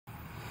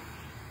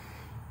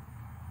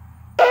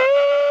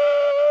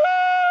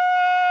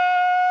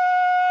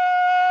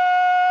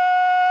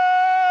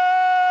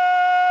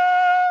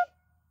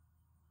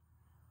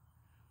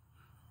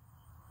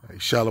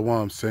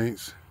Shalom,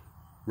 saints.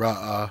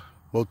 Raah,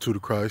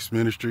 MOC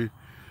Ministry,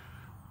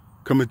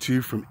 coming to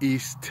you from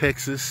East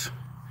Texas,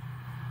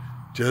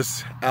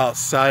 just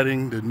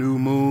outsighting the new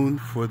moon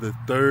for the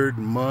third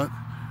month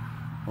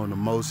on the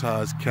Most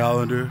High's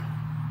calendar.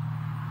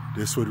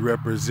 This would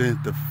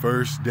represent the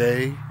first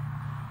day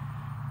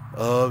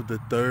of the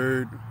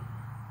third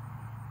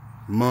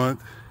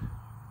month.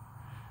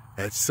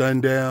 At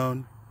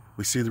sundown,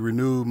 we see the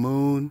renewed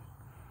moon,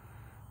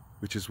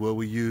 which is what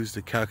we use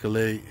to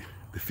calculate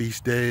the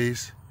feast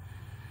days.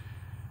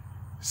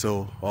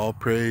 So all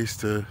praise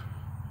to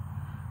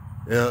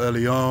El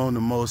Elyon, the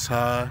Most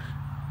High,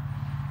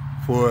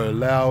 for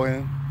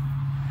allowing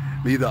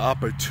me the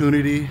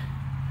opportunity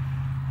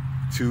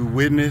to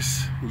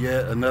witness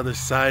yet another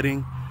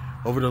sighting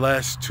over the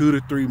last 2 to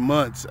 3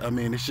 months. I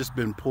mean, it's just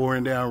been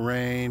pouring down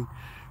rain,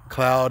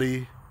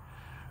 cloudy,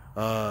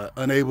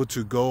 unable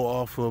to go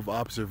off of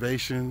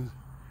observation.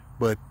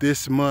 But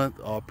this month,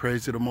 all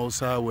praise to the Most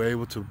High, we're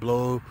able to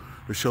blow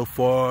the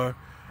shofar,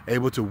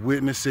 able to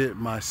witness it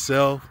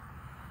myself.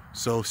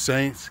 So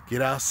saints,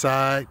 get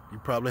outside. You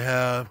probably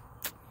have,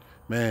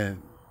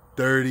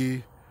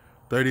 30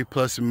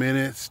 plus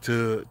minutes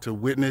to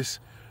witness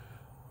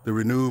the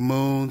renewed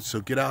moon.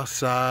 So get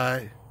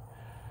outside,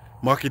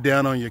 mark it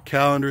down on your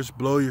calendars,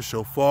 blow your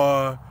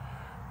shofar,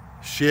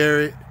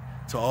 share it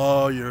to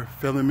all your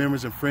family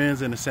members and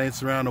friends and the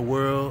saints around the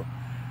world,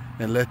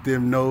 and let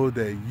them know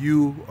that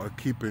you are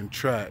keeping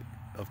track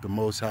of the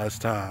Most High's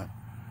time.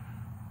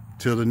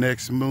 Till the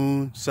next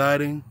moon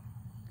sighting,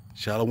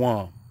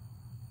 Shalom.